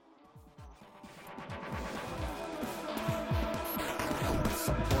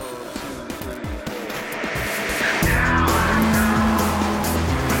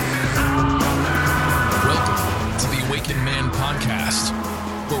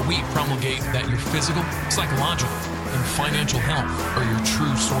where we promulgate that your physical, psychological, and financial health are your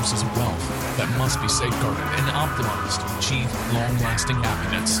true sources of wealth that must be safeguarded and optimized to achieve long-lasting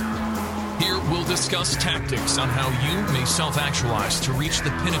happiness. Here, we'll discuss tactics on how you may self-actualize to reach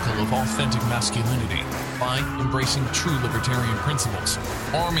the pinnacle of authentic masculinity by embracing true libertarian principles,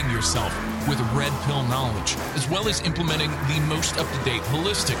 arming yourself with red pill knowledge, as well as implementing the most up-to-date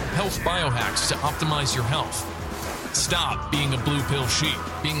holistic health biohacks to optimize your health. Stop being a blue pill sheep,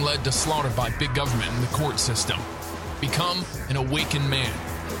 being led to slaughter by big government and the court system. Become an awakened man.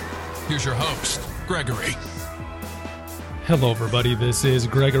 Here's your host, Gregory. Hello, everybody. This is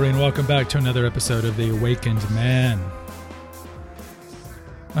Gregory, and welcome back to another episode of The Awakened Man.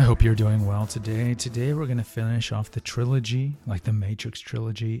 I hope you're doing well today. Today, we're going to finish off the trilogy, like the Matrix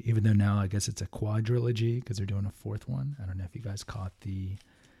trilogy, even though now I guess it's a quadrilogy because they're doing a fourth one. I don't know if you guys caught the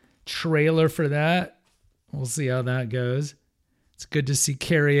trailer for that. We'll see how that goes. It's good to see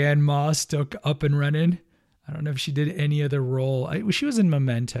Carrie-Anne Moss still up and running. I don't know if she did any other role. She was in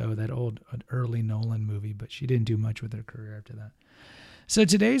Memento, that old early Nolan movie, but she didn't do much with her career after that. So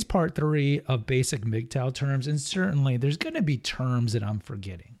today's part 3 of basic MGTOW terms, and certainly there's going to be terms that I'm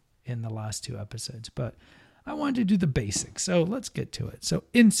forgetting in the last 2 episodes, but I wanted to do the basics. So let's get to it. So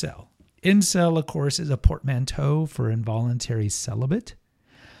incel. Incel, of course, is a portmanteau for involuntary celibate.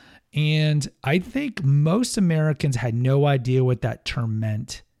 And I think most Americans had no idea what that term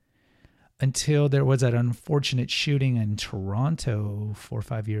meant until there was that unfortunate shooting in Toronto 4 or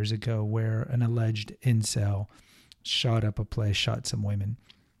 5 years ago where an alleged incel shot up a place, shot some women.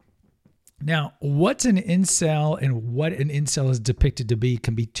 Now, what's an incel and what an incel is depicted to be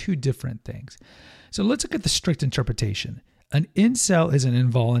can be 2 different things. So let's look at the strict interpretation. An incel is an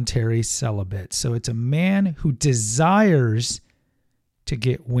involuntary celibate. So it's a man who desires to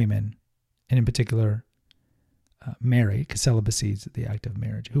get women, and in particular, marry, because celibacy is the act of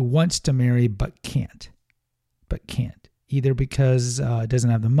marriage, who wants to marry but can't, either because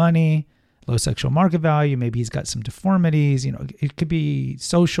doesn't have the money, low sexual market value, maybe he's got some deformities, it could be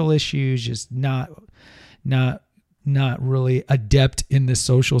social issues, just not really adept in the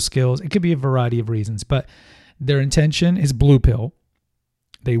social skills. It could be a variety of reasons, but their intention is blue pill.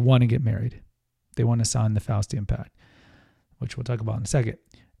 They want to get married. They want to sign the Faustian Pact, which we'll talk about in a second,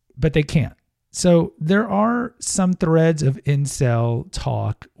 but they can't. So there are some threads of incel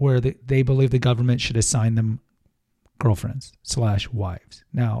talk where they believe the government should assign them girlfriends/wives.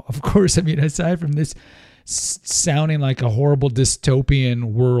 Now, of course, aside from this sounding like a horrible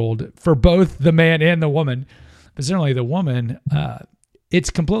dystopian world for both the man and the woman, but certainly the woman, it's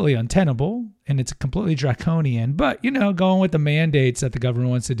completely untenable and it's completely draconian. But, going with the mandates that the government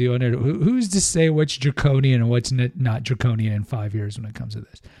wants to do, and who's to say what's draconian and what's not draconian in 5 years when it comes to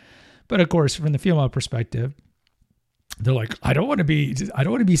this? But of course, from the female perspective, they're like, I don't want to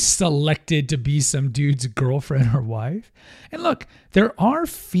be selected to be some dude's girlfriend or wife. And look, there are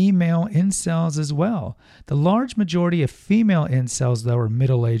female incels as well. The large majority of female incels, though, are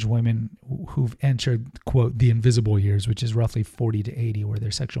middle-aged women who've entered, quote, the invisible years, which is roughly 40 to 80, where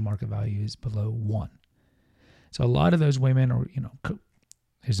their sexual market value is below 1. So a lot of those women are,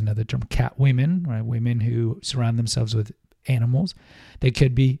 here's another term, cat women, right? Women who surround themselves with animals. They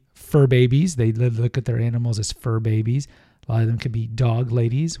could be fur babies. They look at their animals as fur babies. A lot of them could be dog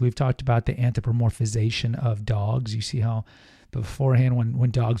ladies. We've talked about the anthropomorphization of dogs. You see how beforehand when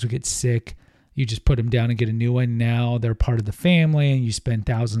dogs would get sick, you just put them down and get a new one. Now they're part of the family and you spend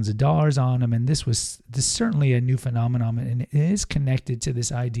thousands of dollars on them. And this is certainly a new phenomenon, and it is connected to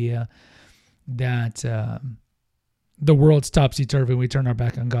this idea that the world's topsy-turvy and we turn our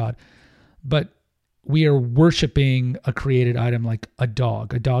back on God. But we are worshiping a created item like a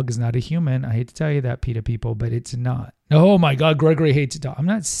dog. A dog is not a human. I hate to tell you that, PETA people, but it's not. Oh my God, Gregory hates a dog. I'm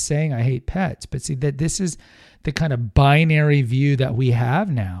not saying I hate pets, but see that this is the kind of binary view that we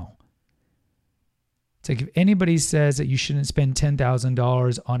have now. It's like if anybody says that you shouldn't spend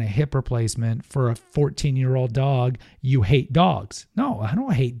 $10,000 on a hip replacement for a 14-year-old dog, you hate dogs. No, I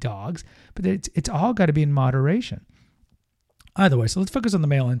don't hate dogs, but it's all got to be in moderation. Either way, so let's focus on the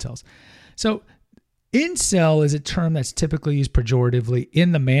male incels. So incel is a term that's typically used pejoratively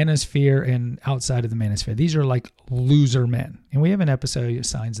in the manosphere and outside of the manosphere. These are like loser men. And we have an episode of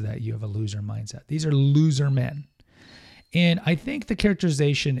Signs of That you have a loser mindset. These are loser men. And I think the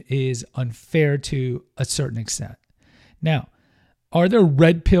characterization is unfair to a certain extent. Now, are there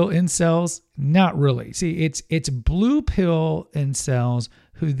red pill incels? Not really. See, it's blue pill incels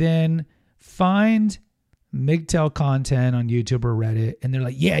who then find MGTOW content on YouTube or Reddit, and they're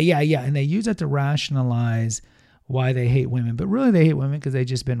like, yeah. And they use that to rationalize why they hate women, but really they hate women because they've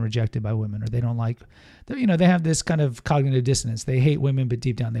just been rejected by women, or they don't like, they have this kind of cognitive dissonance. They hate women, but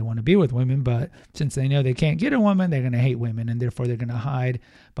deep down they want to be with women. But since they know they can't get a woman, they're going to hate women. And therefore they're going to hide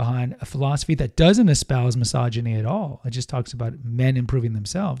behind a philosophy that doesn't espouse misogyny at all. It just talks about men improving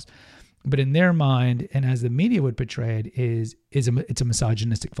themselves. But in their mind, and as the media would portray it, it's a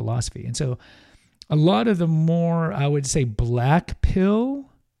misogynistic philosophy. And so a lot of the more, I would say, black pill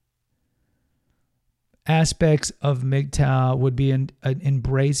aspects of MGTOW would be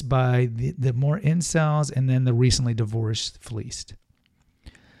embraced by the more incels and then the recently divorced fleeced.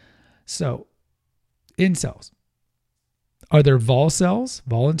 So, incels. Are there volcels,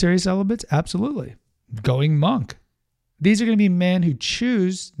 voluntary celibates? Absolutely. Going monk. These are going to be men who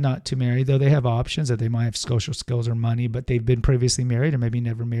choose not to marry, though they have options, that they might have social skills or money, but they've been previously married or maybe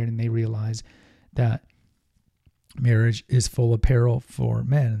never married, and they realize that marriage is full of peril for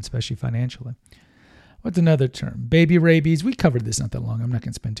men, especially financially. What's another term? Baby rabies. We covered this not that long. I'm not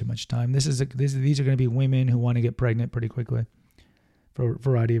going to spend too much time. These are going to be women who want to get pregnant pretty quickly for a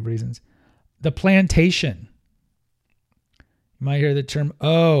variety of reasons. The plantation. You might hear the term,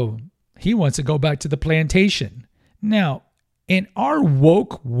 oh, he wants to go back to the plantation. Now, in our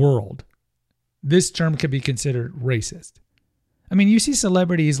woke world, this term could be considered racist. I mean, you see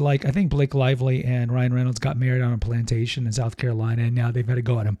celebrities like, I think Blake Lively and Ryan Reynolds got married on a plantation in South Carolina, and now they've had to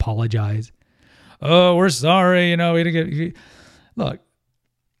go out and apologize. Oh, we're sorry. We didn't get. Look,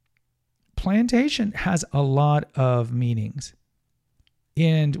 plantation has a lot of meanings.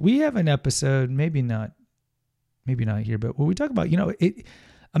 And we have an episode, maybe not here, but when we talk about,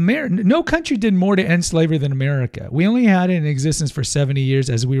 no country did more to end slavery than America. We only had it in existence for 70 years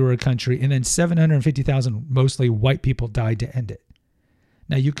as we were a country, and then 750,000 mostly white people died to end it.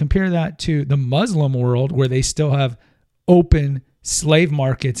 Now you compare that to the Muslim world, where they still have open slave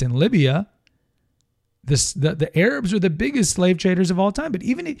markets in Libya. The Arabs were the biggest slave traders of all time, but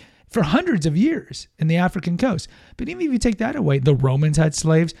even for hundreds of years in the African coast. But even if you take that away, the Romans had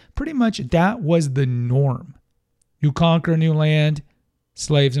slaves. Pretty much that was the norm. You conquer a new land,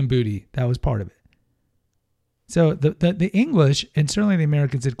 slaves and booty. That was part of it. So the English, and certainly the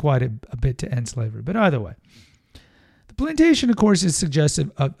Americans, did quite a bit to end slavery. But either way, the plantation, of course, is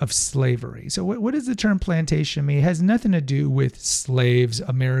suggestive of slavery. So what does the term plantation mean? It has nothing to do with slaves,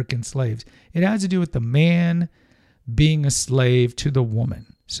 American slaves. It has to do with the man being a slave to the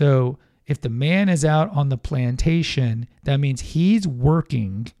woman. So if the man is out on the plantation, that means he's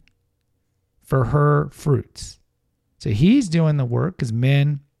working for her fruits. So he's doing the work, because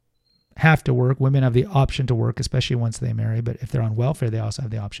men have to work. Women have the option to work, especially once they marry. But if they're on welfare, they also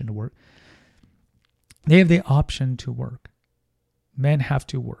have the option to work. They have the option to work. Men have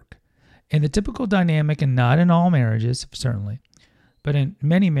to work. And the typical dynamic, and not in all marriages, certainly, but in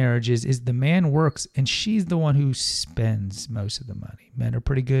many marriages, is the man works and she's the one who spends most of the money. Men are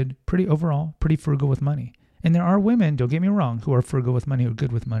pretty good, pretty frugal with money. And there are women, don't get me wrong, who are frugal with money, who are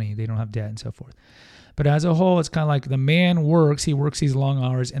good with money. They don't have debt and so forth. But as a whole, it's kind of like the man works, he works these long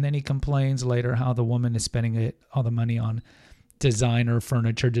hours, and then he complains later how the woman is spending all the money on designer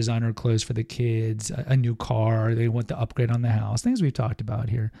furniture, designer clothes for the kids, a new car. They want the upgrade on the house, things we've talked about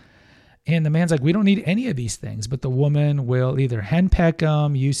here. And the man's like, we don't need any of these things. But the woman will either henpeck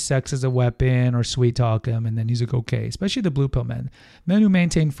him, use sex as a weapon, or sweet talk him. And then he's like, okay, especially the blue pill men. Men who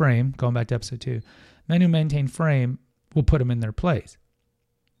maintain frame, going back to episode 2, men who maintain frame will put them in their place.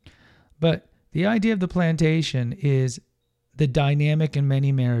 But the idea of the plantation is the dynamic in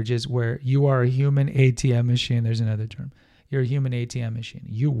many marriages where you are a human ATM machine. There's another term. You're a human ATM machine.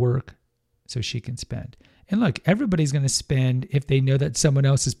 You work so she can spend. And look, everybody's going to spend if they know that someone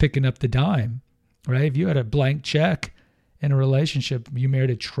else is picking up the dime, right? If you had a blank check in a relationship, you married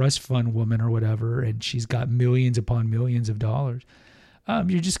a trust fund woman or whatever, and she's got millions upon millions of dollars,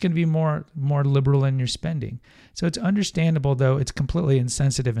 you're just going to be more liberal in your spending. So it's understandable, though it's completely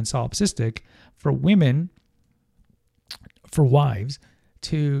insensitive and solipsistic for women, for wives,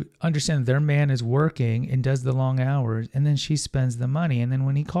 to understand their man is working and does the long hours, and then she spends the money. And then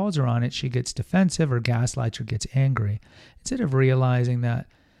when he calls her on it, she gets defensive or gaslights or gets angry. Instead of realizing that,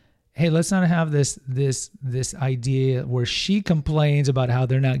 hey, let's not have this idea where she complains about how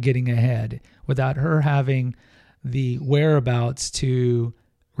they're not getting ahead without her having the whereabouts to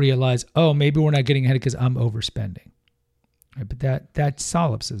realize, oh, maybe we're not getting ahead because I'm overspending. Right? But that's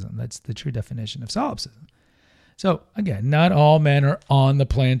solipsism. That's the true definition of solipsism. So again, not all men are on the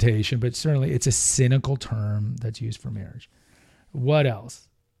plantation, but certainly it's a cynical term that's used for marriage. What else?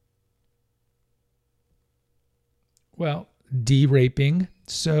 Well, de-raping.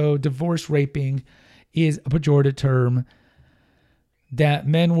 So divorce raping is a pejorative term that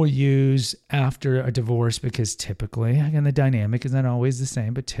men will use after a divorce, because typically, again, the dynamic is not always the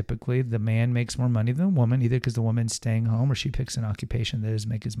same, but typically the man makes more money than the woman, either because the woman's staying home or she picks an occupation that doesn't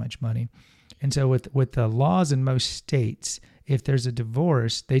make as much money. And so with the laws in most states, if there's a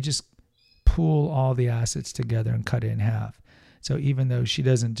divorce, they just pool all the assets together and cut it in half. So even though she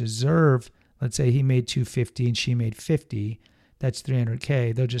doesn't deserve, let's say he made $250 and she made $50, that's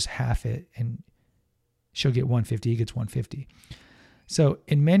 $300K. They'll just half it and she'll get $150, he gets $150. So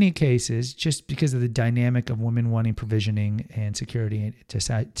in many cases, just because of the dynamic of women wanting provisioning and security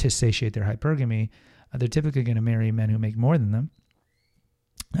to satiate their hypergamy, they're typically going to marry men who make more than them.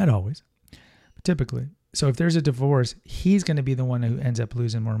 Not always, but typically. So if there's a divorce, he's going to be the one who ends up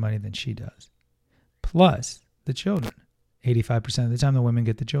losing more money than she does. Plus the children. 85% of the time, the women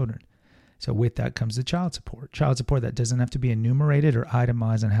get the children. So with that comes the child support. Child support that doesn't have to be enumerated or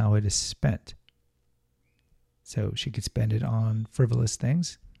itemized on how it is spent. So she could spend it on frivolous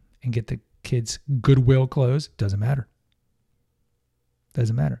things and get the kids Goodwill clothes. Doesn't matter.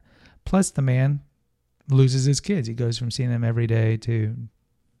 Doesn't matter. Plus the man loses his kids. He goes from seeing them every day to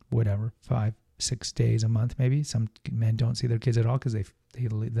whatever, 5-6 days a month maybe. Some men don't see their kids at all because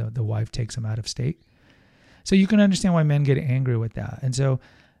the wife takes them out of state. So you can understand why men get angry with that. And so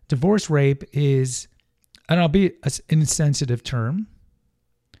divorce rape is, and I'll be an insensitive term,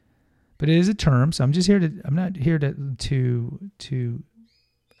 but it is a term. So I'm not here to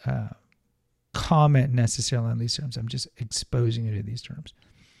comment necessarily on these terms. I'm just exposing you to these terms.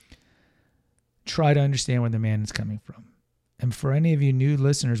 Try to understand where the man is coming from. And for any of you new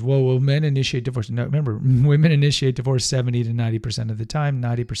listeners, will men initiate divorce? No, remember, women initiate divorce 70 to 90% of the time,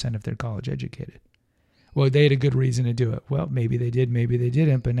 90% if they're college educated. Well, they had a good reason to do it. Well, maybe they did, maybe they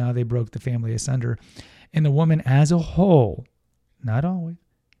didn't, but now they broke the family asunder. And the woman as a whole, not always,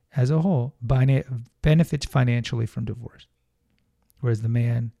 as a whole, benefits financially from divorce, whereas the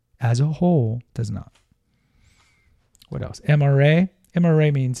man as a whole does not. What else? MRA.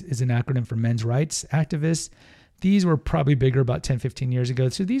 MRA is an acronym for men's rights activists. These were probably bigger about 10, 15 years ago.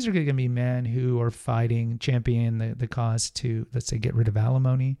 So these are going to be men who are championing the cause to, let's say, get rid of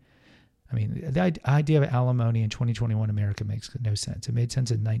alimony. I mean, the idea of alimony in 2021 America makes no sense. It made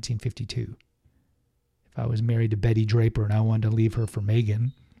sense in 1952. If I was married to Betty Draper and I wanted to leave her for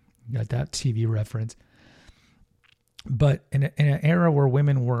Megan, got that TV reference. But in an era where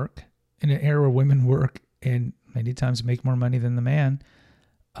women work, and many times make more money than the man,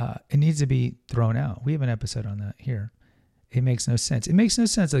 it needs to be thrown out. We have an episode on that here. It makes no sense. It makes no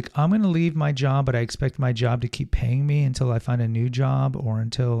sense. Like, I'm going to leave my job, but I expect my job to keep paying me until I find a new job or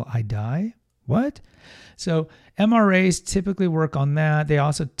until I die. What? So MRAs typically work on that. They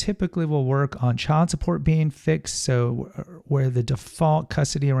also typically will work on child support being fixed. So where the default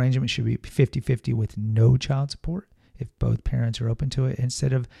custody arrangement should be 50-50 with no child support if both parents are open to it.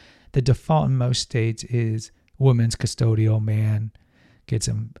 Instead of the default in most states is woman's custodial, man gets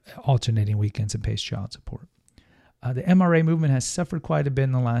them alternating weekends and pays child support. The MRA movement has suffered quite a bit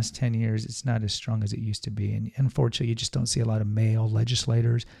in the last 10 years. It's not as strong as it used to be. And unfortunately, you just don't see a lot of male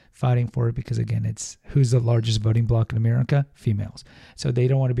legislators fighting for it because, again, it's who's the largest voting bloc in America? Females. So they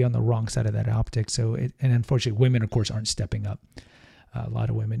don't want to be on the wrong side of that optic. And unfortunately, women, of course, aren't stepping up. A lot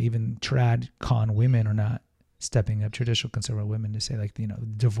of women, even trad-con women, are not stepping up, traditional conservative women, to say, like,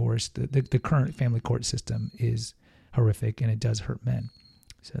 divorce, the current family court system is horrific and it does hurt men.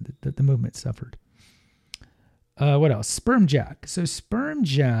 So the movement suffered. What else? Sperm jack. So sperm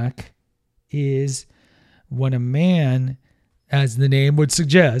jack is when a man, as the name would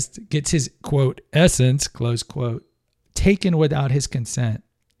suggest, gets his, quote, essence, close quote, taken without his consent,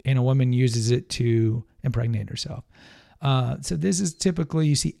 and a woman uses it to impregnate herself. So this is typically,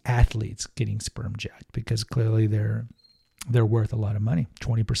 you see athletes getting sperm jacked because clearly they're worth a lot of money.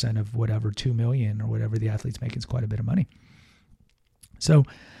 20% of whatever, $2 million or whatever the athlete's making is quite a bit of money. So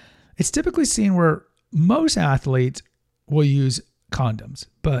it's typically seen where most athletes will use condoms,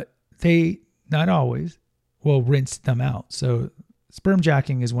 but they not always will rinse them out. So sperm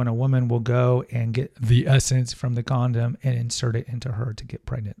jacking is when a woman will go and get the essence from the condom and insert it into her to get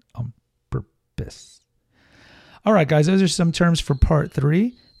pregnant on purpose. All right, guys, those are some terms for part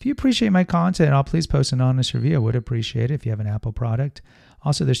 3. If you appreciate my content, I'll please post an honest review. I would appreciate it if you have an Apple product.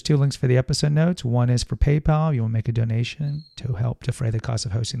 Also, there's 2 links for the episode notes. One is for PayPal. You want to make a donation to help defray the cost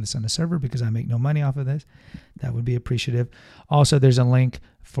of hosting this on the server because I make no money off of this. That would be appreciative. Also, there's a link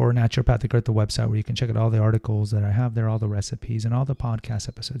for Naturopathic Earth, the website, where you can check out all the articles that I have there, all the recipes, and all the podcast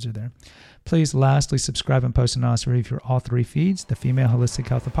episodes are there. Please, lastly, subscribe and post an honest review for all 3 feeds: the Female Holistic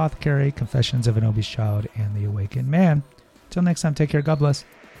Health Apothecary, Confessions of an Obese Child, and the Awakened Man. Until next time, take care. God bless.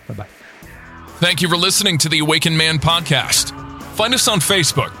 Bye-bye. Thank you for listening to the Awakened Man podcast. Find us on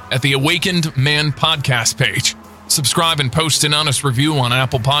Facebook at the Awakened Man Podcast page. Subscribe and post an honest review on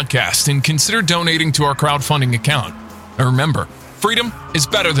Apple Podcasts, and consider donating to our crowdfunding account. And remember, freedom is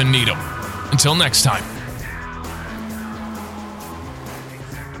better than Needham. Until next time.